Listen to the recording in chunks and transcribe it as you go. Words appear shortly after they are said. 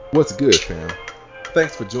What's good, fam?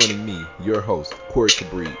 Thanks for joining me, your host, Corey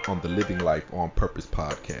Cabri, on the Living Life on Purpose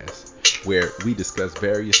podcast, where we discuss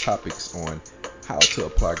various topics on how to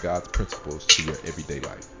apply God's principles to your everyday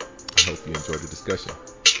life. I hope you enjoy the discussion.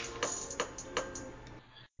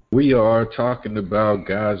 We are talking about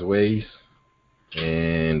God's ways,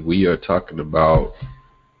 and we are talking about,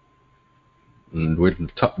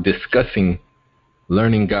 discussing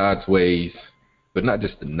learning God's ways, but not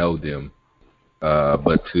just to know them,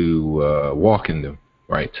 but to walk in them,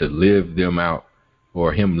 right? To live them out,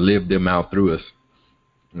 or Him live them out through us.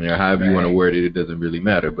 However you want to word it, it doesn't really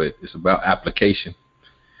matter, but it's about application.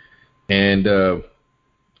 And I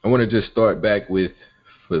want to just start back with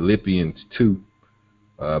Philippians 2.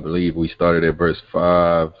 I believe we started at verse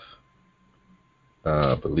 5,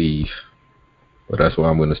 I believe. But that's where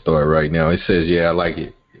I'm going to start right now. It says, I like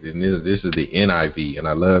it. And this is the NIV, and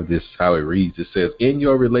I love this, how it reads. It says, in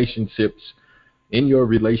your relationships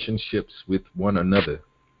with one another,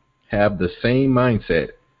 have the same mindset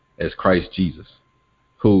as Christ Jesus,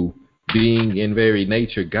 who, being in very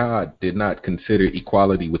nature God, did not consider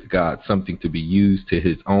equality with God something to be used to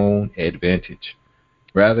his own advantage.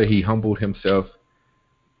 Rather, he humbled himself.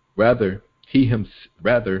 Rather, he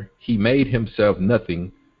made himself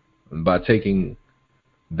nothing by taking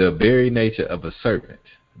the very nature of a servant,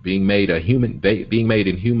 being made in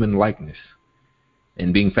human likeness,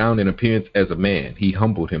 and being found in appearance as a man. He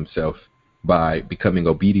humbled himself by becoming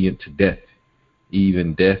obedient to death,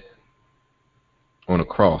 even death on a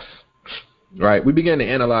cross. Right? We began to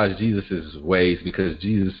analyze Jesus' ways because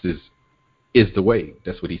Jesus is the way.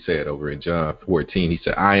 That's what he said over in John 14. He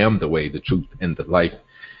said, I am the way, the truth, and the life.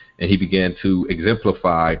 And he began to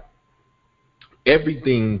exemplify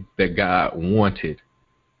everything that God wanted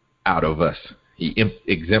out of us. He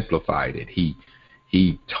exemplified it. He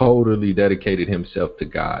totally dedicated himself to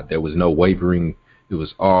God. There was no wavering. It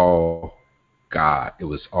was all God.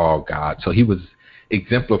 So he was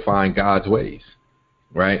exemplifying God's ways,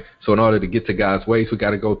 right? So in order to get to God's ways, we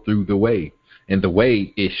got to go through the way. And the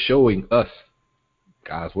way is showing us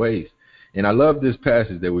God's ways. And I love this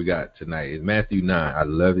passage that we got tonight. It's Matthew 9. I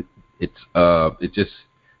love it. It just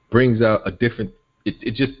brings out a different,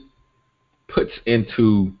 it just puts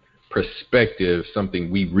into perspective something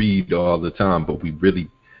we read all the time, but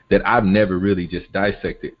that I've never really just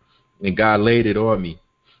dissected. And God laid it on me.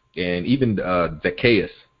 And even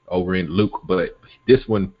Zacchaeus over in Luke, but this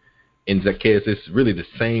one in Zacchaeus is really the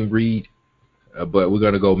same read. But we're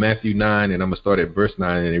going to go Matthew 9, and I'm going to start at verse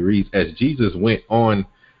 9, and it reads, as Jesus went on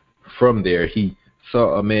from there, he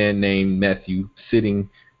saw a man named Matthew sitting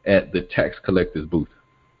at the tax collector's booth.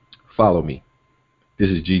 Follow me. This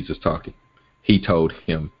is Jesus talking. He told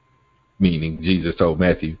him, meaning Jesus told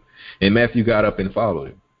Matthew. And Matthew got up and followed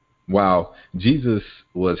him. While Jesus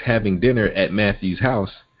was having dinner at Matthew's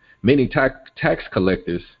house, many tax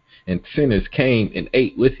collectors and sinners came and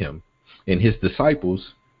ate with him and his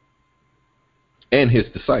disciples. When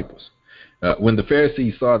the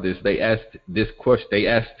Pharisees saw this, they asked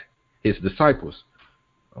his disciples,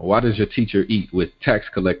 why does your teacher eat with tax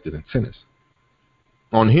collectors and sinners?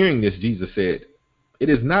 On hearing this, Jesus said, it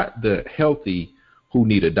is not the healthy who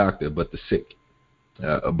need a doctor, but the sick.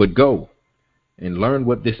 But go and learn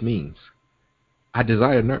what this means. I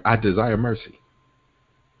desire mercy.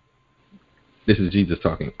 This is Jesus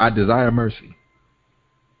talking. I desire mercy,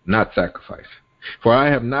 not sacrifice. For I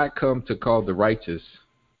have not come to call the righteous,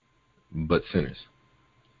 but sinners.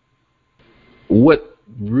 What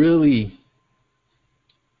really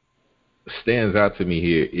stands out to me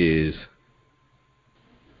here is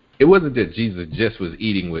it wasn't that Jesus just was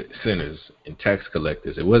eating with sinners and tax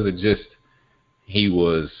collectors. It wasn't just he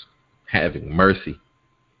was having mercy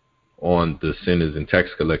on the sinners and tax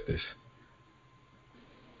collectors.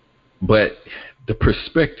 But the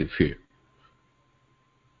perspective here,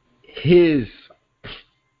 his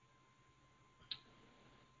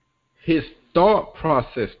thought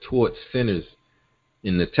process towards sinners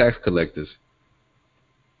and the tax collectors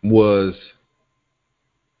was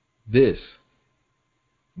this: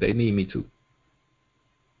 they need me too.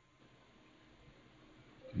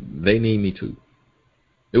 They need me too.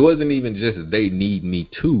 It wasn't even just they need me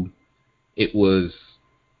too. It was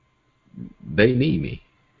they need me.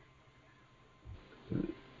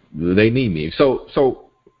 They need me. So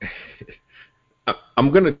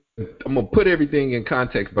I'm gonna put everything in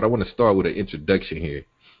context, but I want to start with an introduction here.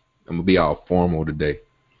 I'm gonna be all formal today.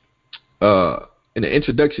 And the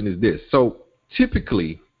introduction is this. So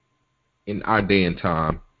typically, in our day and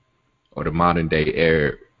time, or the modern day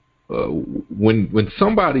era, when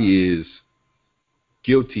somebody is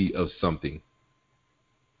guilty of something,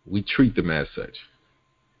 we treat them as such,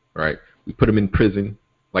 right? We put them in prison.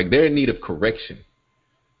 Like they're in need of correction.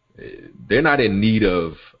 They're not in need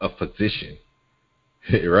of a physician,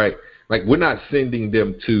 right? Like we're not sending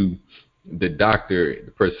them to the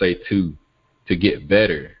doctor per se to get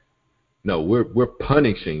better. No, we're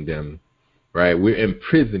punishing them, right? We're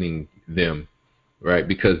imprisoning them, right?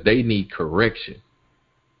 Because they need correction,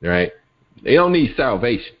 right? They don't need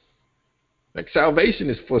salvation. Like salvation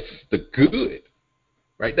is for the good,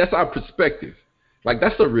 right? That's our perspective. Like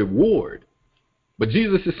that's a reward. But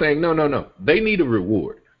Jesus is saying, no. They need a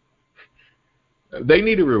reward. They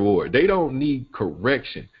need a reward. They don't need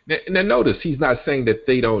correction. Now notice he's not saying that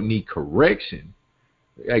they don't need correction.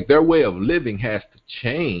 Like their way of living has to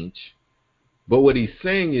change. But what he's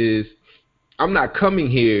saying is, I'm not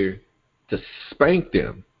coming here to spank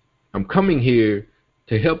them. I'm coming here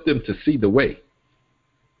to help them to see the way.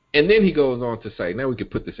 And then he goes on to say, now we can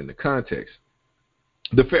put this into context.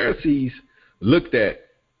 The Pharisees looked at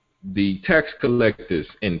the tax collectors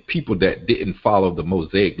and people that didn't follow the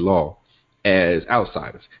Mosaic law as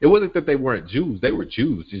outsiders. It wasn't that they weren't Jews. They were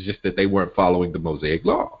Jews. It's just that they weren't following the Mosaic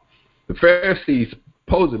law. The Pharisees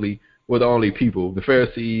supposedly were the only people, the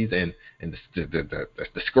Pharisees and the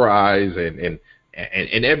scribes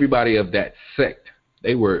and everybody of that sect.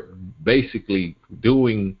 They were basically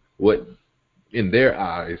doing what, in their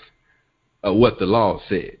eyes, what the law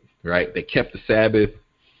said, right? They kept the Sabbath.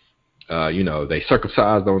 They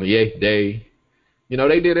circumcised on the 8th day.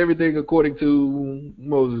 They did everything according to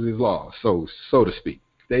Moses' law, so to speak.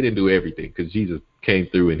 They didn't do everything because Jesus came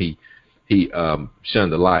through and he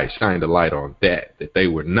shined the light on that they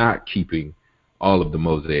were not keeping all of the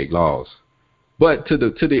Mosaic laws. But to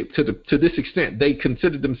this extent, they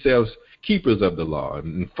considered themselves keepers of the law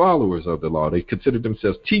and followers of the law. They considered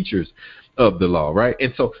themselves teachers of the law, right?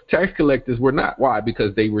 And so tax collectors were not. Why?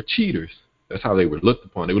 Because they were cheaters. That's how they were looked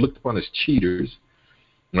upon. They were looked upon as cheaters.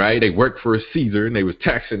 Right, they worked for Caesar, and they was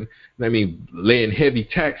laying heavy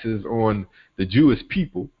taxes on the Jewish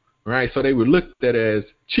people. Right, so they were looked at as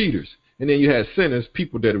cheaters. And then you had sinners,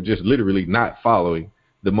 people that are just literally not following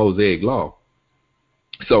the Mosaic law.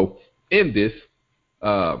 So in this,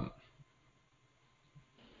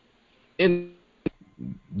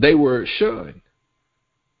 they were shunned.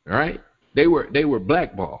 Right, they were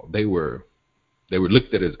blackballed. They were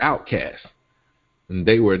looked at as outcasts, and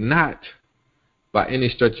they were not, by any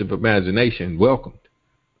stretch of imagination, welcomed.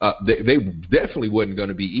 They definitely wasn't going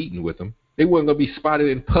to be eaten with them. They weren't going to be spotted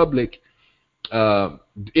in public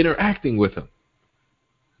interacting with them.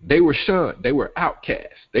 They were shunned. They were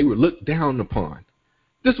outcast. They were looked down upon.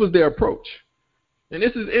 This was their approach. And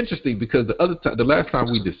this is interesting because the last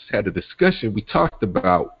time we just had a discussion, we talked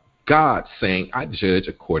about God saying, I judge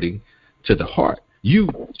according to the heart. You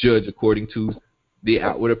judge according to the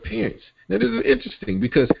outward appearance. Now this is interesting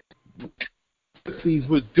because Pharisees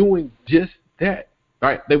were doing just that,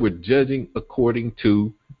 right? They were judging according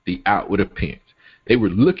to the outward appearance. They were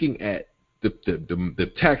looking at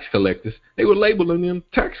the tax collectors. They were labeling them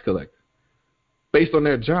tax collectors based on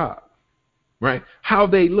their job, right? How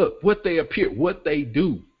they look, what they appear, what they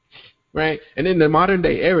do, right? And in the modern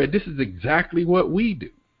day era, this is exactly what we do.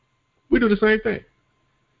 We do the same thing,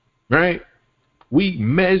 right? We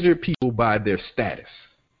measure people by their status.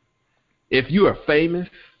 If you are famous,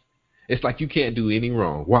 it's like you can't do any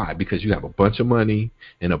wrong. Why? Because you have a bunch of money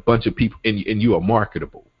and a bunch of people, and you are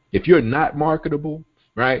marketable. If you're not marketable,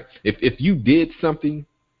 right? If you did something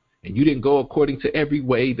and you didn't go according to every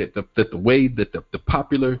way that the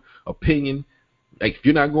popular opinion, like if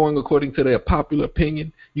you're not going according to their popular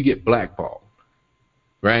opinion, you get blackballed,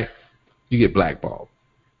 right? You get blackballed,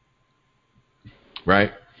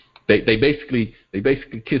 right? They basically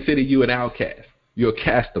consider you an outcast. You're a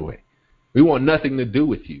castaway. We want nothing to do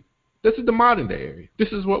with you. This is the modern day area.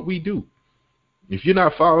 This is what we do. If you're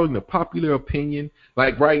not following the popular opinion,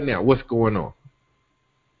 like right now, what's going on?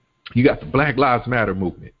 You got the Black Lives Matter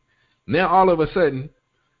movement. Now all of a sudden,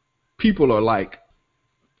 people are like,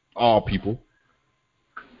 all people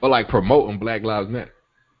are like promoting Black Lives Matter.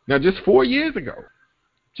 Now just 4 years ago,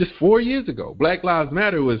 Black Lives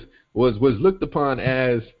Matter was looked upon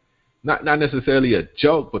as not necessarily a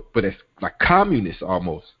joke, but as like communist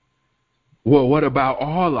almost. Well, what about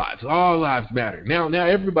all lives? All lives matter. Now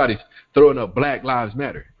everybody's throwing up Black Lives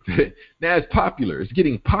Matter. Now it's popular. It's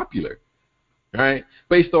getting popular, right?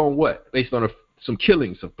 Based on what? Based on some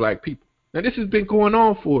killings of black people. Now this has been going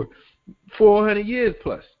on for 400 years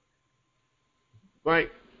plus, right?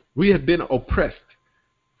 We have been oppressed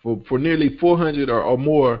for nearly 400 or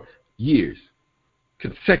more years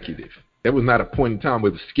consecutive. There was not a point in time where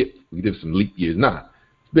it was skipped. We did some leap years. Nah,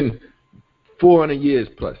 it's been 400 years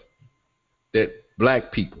plus that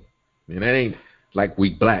black people, and that ain't like we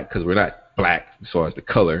black because we're not black as far as the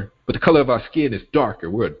color, but the color of our skin is darker.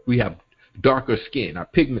 We have darker skin. Our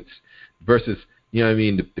pigments versus, you know what I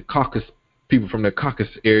mean, the Caucasus, people from the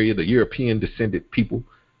Caucasus area, the European descended people,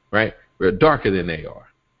 right? We're darker than they are.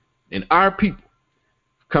 And our people,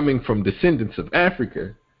 coming from descendants of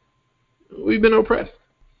Africa, we've been oppressed.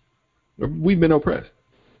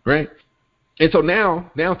 Right? And so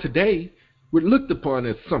now today, we're looked upon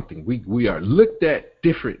as something. We are looked at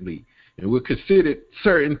differently, and we're considered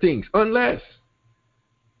certain things, unless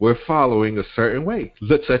we're following a certain way,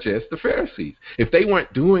 such as the Pharisees. If they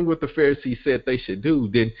weren't doing what the Pharisees said they should do,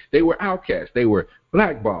 then they were outcast. They were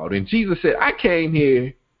blackballed. And Jesus said, I came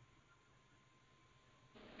here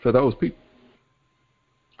for those people.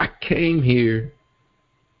 I came here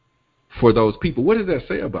for those people. What does that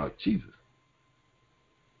say about Jesus?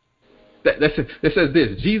 That says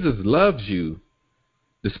this: Jesus loves you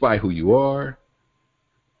despite who you are,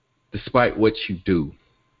 despite what you do.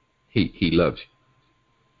 He loves you.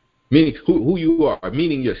 Meaning who you are,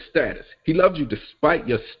 meaning your status. He loves you despite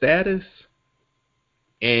your status,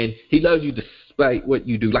 and he loves you despite what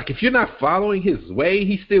you do. Like if you're not following his way,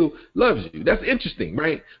 he still loves you. That's interesting,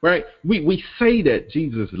 right? Right? We say that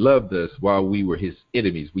Jesus loved us while we were his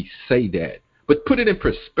enemies. We say that. But put it in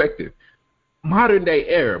perspective. Modern day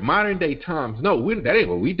era, modern day times, no, that ain't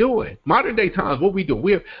what we doing. Modern day times, what we doing?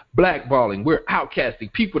 We're blackballing, we're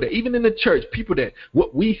outcasting people that, even in the church, people that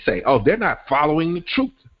what we say, oh, they're not following the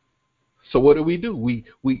truth. So what do? We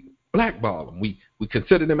blackball them. We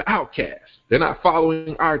consider them outcasts. They're not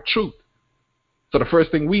following our truth. So the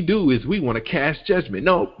first thing we do is we want to cast judgment.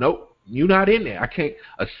 No, you're not in there. I can't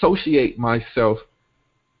associate myself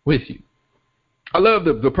with you. I love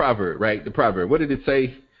the proverb, right? The proverb. What did it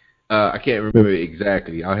say? I can't remember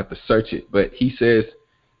exactly. I'll have to search it. But he says,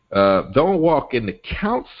 don't walk in the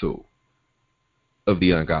counsel of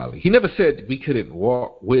the ungodly. He never said we couldn't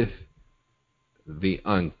walk with the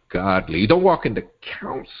ungodly. Don't walk in the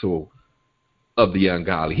counsel of the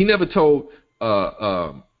ungodly. He never told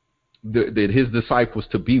that his disciples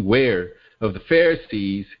to beware of the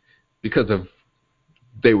Pharisees because of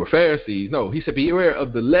they were Pharisees. No, he said beware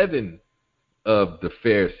of the leaven of the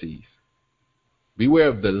Pharisees. Beware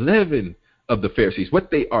of the leaven of the Pharisees.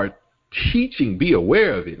 What they are teaching, be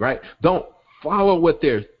aware of it, right? Don't follow what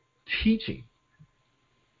they're teaching.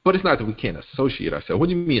 But it's not that we can't associate ourselves. What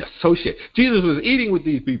do you mean associate? Jesus was eating with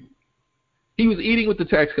these people. He was eating with the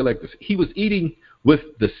tax collectors. He was eating with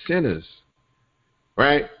the sinners,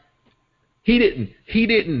 right? He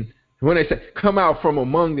didn't, when they say come out from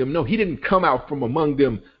among them, no, he didn't come out from among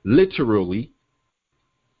them literally.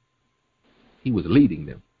 He was leading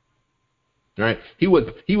them. Right? He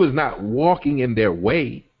was not walking in their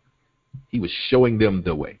way. He was showing them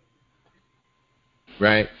the way.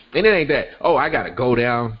 Right? And it ain't that, oh, I got to go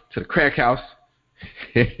down to the crack house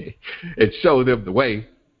and show them the way.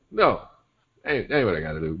 No. Ain't what I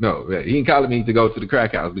got to do. No. He ain't calling me to go to the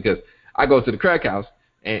crack house because I go to the crack house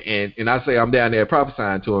and I say I'm down there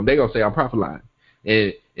prophesying to them. They're going to say I'm prophesying.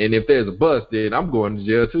 And if there's a bust, then I'm going to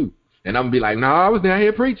jail too. And I'm going to be like, no, I was down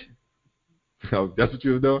here preaching. Oh, that's what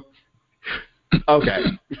you was doing? Okay.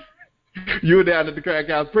 You were down at the crack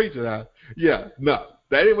house preaching, huh? Yeah, no.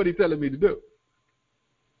 That ain't what he's telling me to do.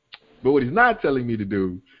 But what he's not telling me to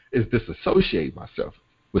do is disassociate myself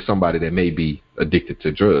with somebody that may be addicted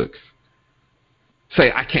to drugs.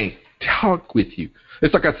 Say, I can't talk with you.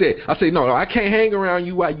 It's like I say, no, I can't hang around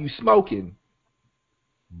you while you smoking,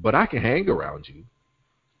 but I can hang around you.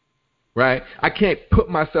 Right? I can't put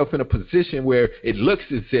myself in a position where it looks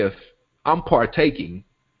as if I'm partaking,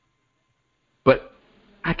 but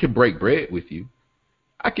I can break bread with you.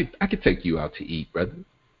 I could take you out to eat, brother.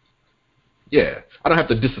 Yeah, I don't have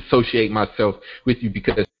to disassociate myself with you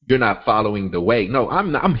because you're not following the way. No,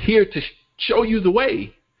 I'm here to show you the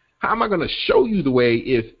way. How am I going to show you the way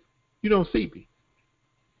if you don't see me?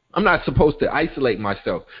 I'm not supposed to isolate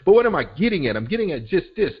myself. But what am I getting at? I'm getting at just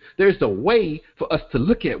this. There's a way for us to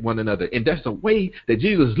look at one another, and that's the way that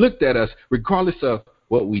Jesus looked at us regardless of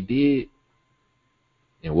what we did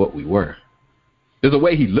and what we were. There's a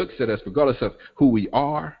way he looks at us regardless of who we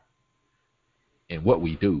are and what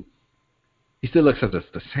we do. He still looks at us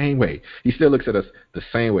the same way. He still looks at us the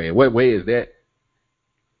same way. And what way is that?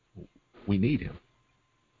 We need him.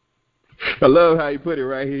 I love how he put it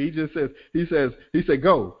right here. He said,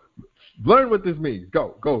 go, learn what this means.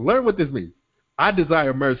 Go, learn what this means. I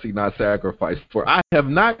desire mercy, not sacrifice, for I have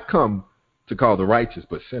not come to call the righteous,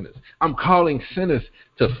 but sinners. I'm calling sinners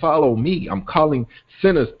to follow me. I'm calling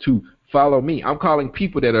sinners to follow me. I'm calling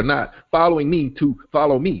people that are not following me to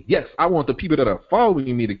follow me. Yes, I want the people that are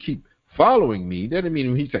following me to keep following me. That doesn't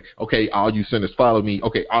mean he said, okay, all you sinners follow me.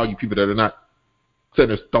 Okay, all you people that are not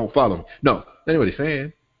Sinners don't follow me. No, that's not what he's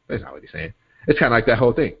saying. That's not what he's saying. It's kind of like that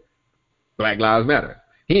whole thing. Black Lives Matter.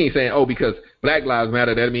 He ain't saying, oh, because Black Lives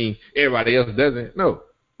Matter, that means everybody else doesn't. No,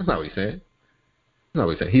 that's not what he's saying. That's not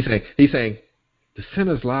what he's saying. He's saying the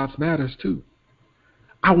sinners' lives matters too.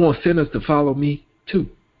 I want sinners to follow me too.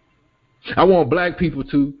 I want black people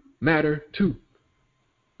to matter too.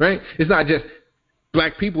 Right? It's not just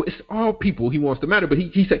black people, it's all people he wants to matter. But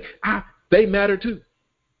he said, they matter too.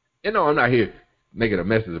 And no, I'm not here making a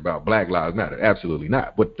message about Black Lives Matter. Absolutely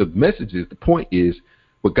not. But the message is, the point is,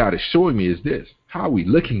 what God is showing me is this. How are we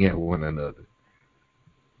looking at one another?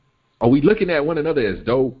 Are we looking at one another as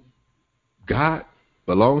though God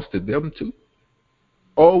belongs to them too?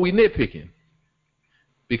 Or are we nitpicking?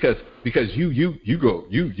 Because you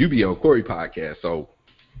be on Corey podcast, so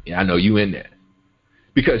yeah, I know you in there.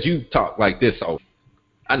 Because you talk like this, so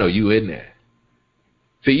I know you in there.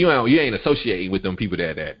 See, you ain't associating with them people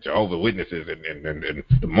that Jehovah's Witnesses and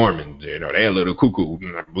the Mormons, they're a little cuckoo.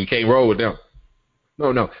 We can't roll with them.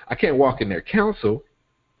 No, I can't walk in their counsel,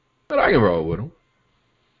 but I can roll with them.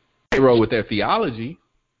 I can roll with their theology,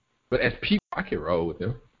 but as people, I can roll with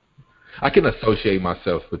them. I can associate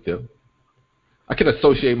myself with them. I can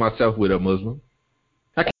associate myself with a Muslim.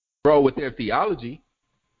 I can roll with their theology.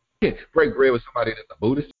 I can't break bread with somebody that's a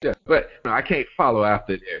Buddhist, but I can't follow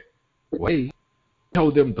after their way.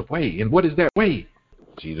 Tell them the way. And what is that way?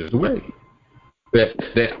 Jesus' way.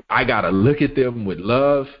 That I got to look at them with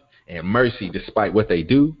love and mercy despite what they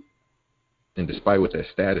do and despite what their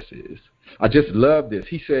status is. I just love this.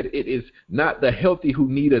 He said, it is not the healthy who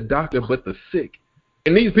need a doctor, but the sick.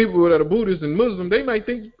 And these people that are Buddhists and Muslim, they might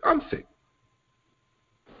think I'm sick.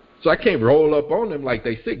 So I can't roll up on them like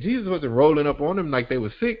they sick. Jesus wasn't rolling up on them like they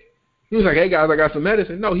were sick. He was like, hey guys, I got some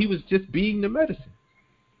medicine. No, he was just being the medicine.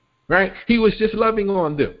 Right? He was just loving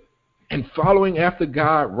on them and following after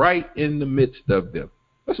God right in the midst of them.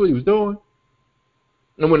 That's what he was doing.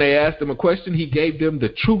 And when they asked him a question, he gave them the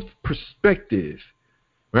truth perspective.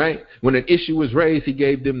 Right? When an issue was raised, he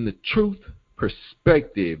gave them the truth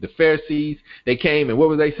perspective. The Pharisees, they came and what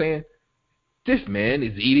was they saying? This man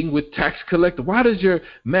is eating with tax collectors. Why does your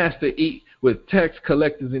master eat with tax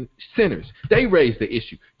collectors and sinners? They raised the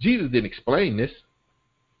issue. Jesus didn't explain this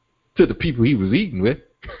to the people he was eating with.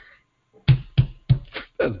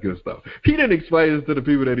 That's good stuff. He didn't explain this to the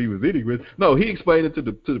people that he was eating with. No, he explained it to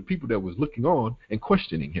the people that was looking on and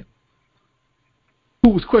questioning him. Who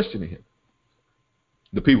was questioning him?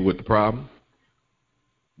 The people with the problem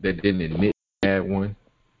that didn't admit they had one.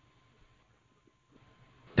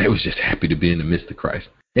 They was just happy to be in the midst of Christ.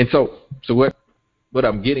 And so what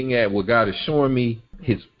I'm getting at, what God is showing me,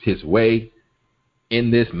 his way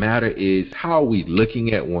in this matter is, how are we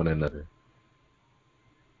looking at one another?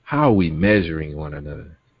 How are we measuring one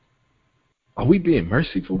another? Are we being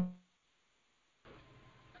merciful?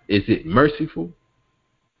 Is it merciful?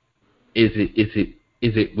 Is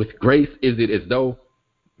it with grace? Is it as though,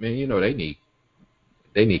 man,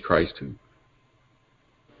 they need Christ too.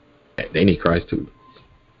 They need Christ too.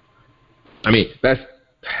 I mean,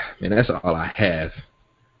 that's all I have.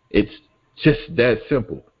 It's just that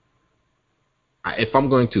simple. If I'm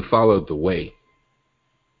going to follow the way,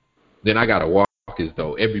 then I got to walk as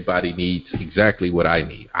though everybody needs exactly what I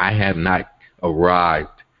need. I have not arrived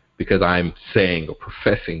because I'm saying or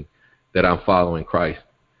professing that I'm following Christ.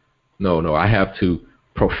 No, I have to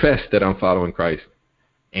profess that I'm following Christ,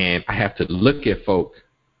 and I have to look at folk,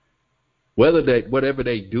 whatever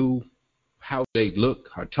they do, how they look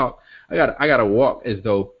or talk. I gotta walk as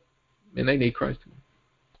though, man, they need Christ too.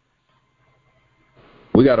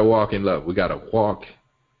 We gotta walk in love. We gotta walk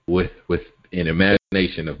with an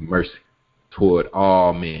imagination of mercy toward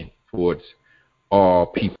all men, towards all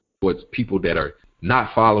people, towards people that are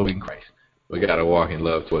not following Christ. We gotta walk in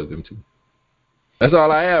love towards them too. That's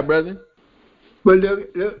all I have, brother. But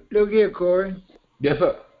look here, Corey. Yes,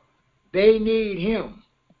 sir. They need him.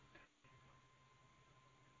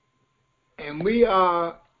 And we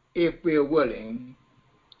are, if we're willing,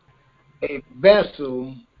 a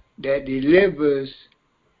vessel that delivers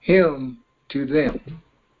him to them.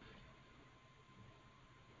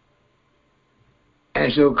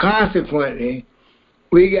 And so consequently,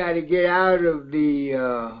 we got to get out of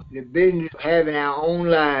the business of having our own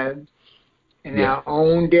lives and our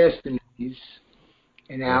own destinies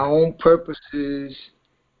and our own purposes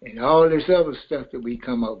and all this other stuff that we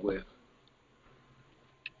come up with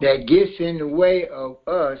that gets in the way of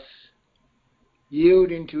us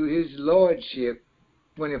yielding to his lordship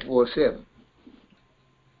 24/7.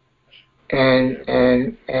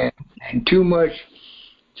 And too much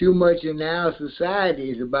in our society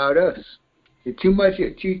is about us. Too much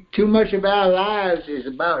of our lives is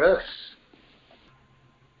about us.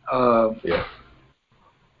 Yeah.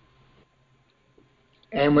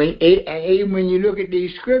 And even when you look at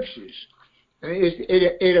these scriptures,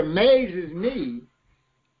 it amazes me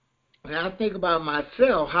when I think about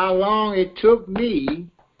myself how long it took me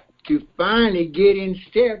to finally get in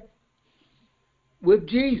step with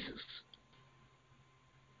Jesus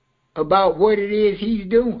about what it is he's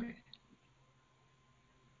doing.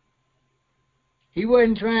 He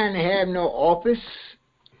wasn't trying to have no office.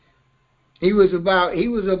 He was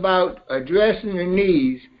about addressing the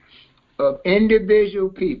needs of individual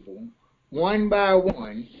people one by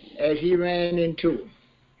one as he ran into them.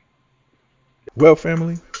 Well,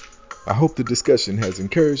 family, I hope the discussion has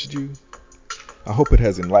encouraged you. I hope it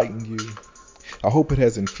has enlightened you. I hope it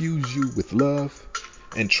has infused you with love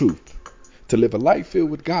and truth to live a life filled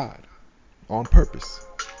with God on purpose.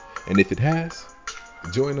 And if it has,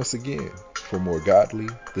 join us again for more godly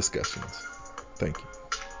discussions. Thank you.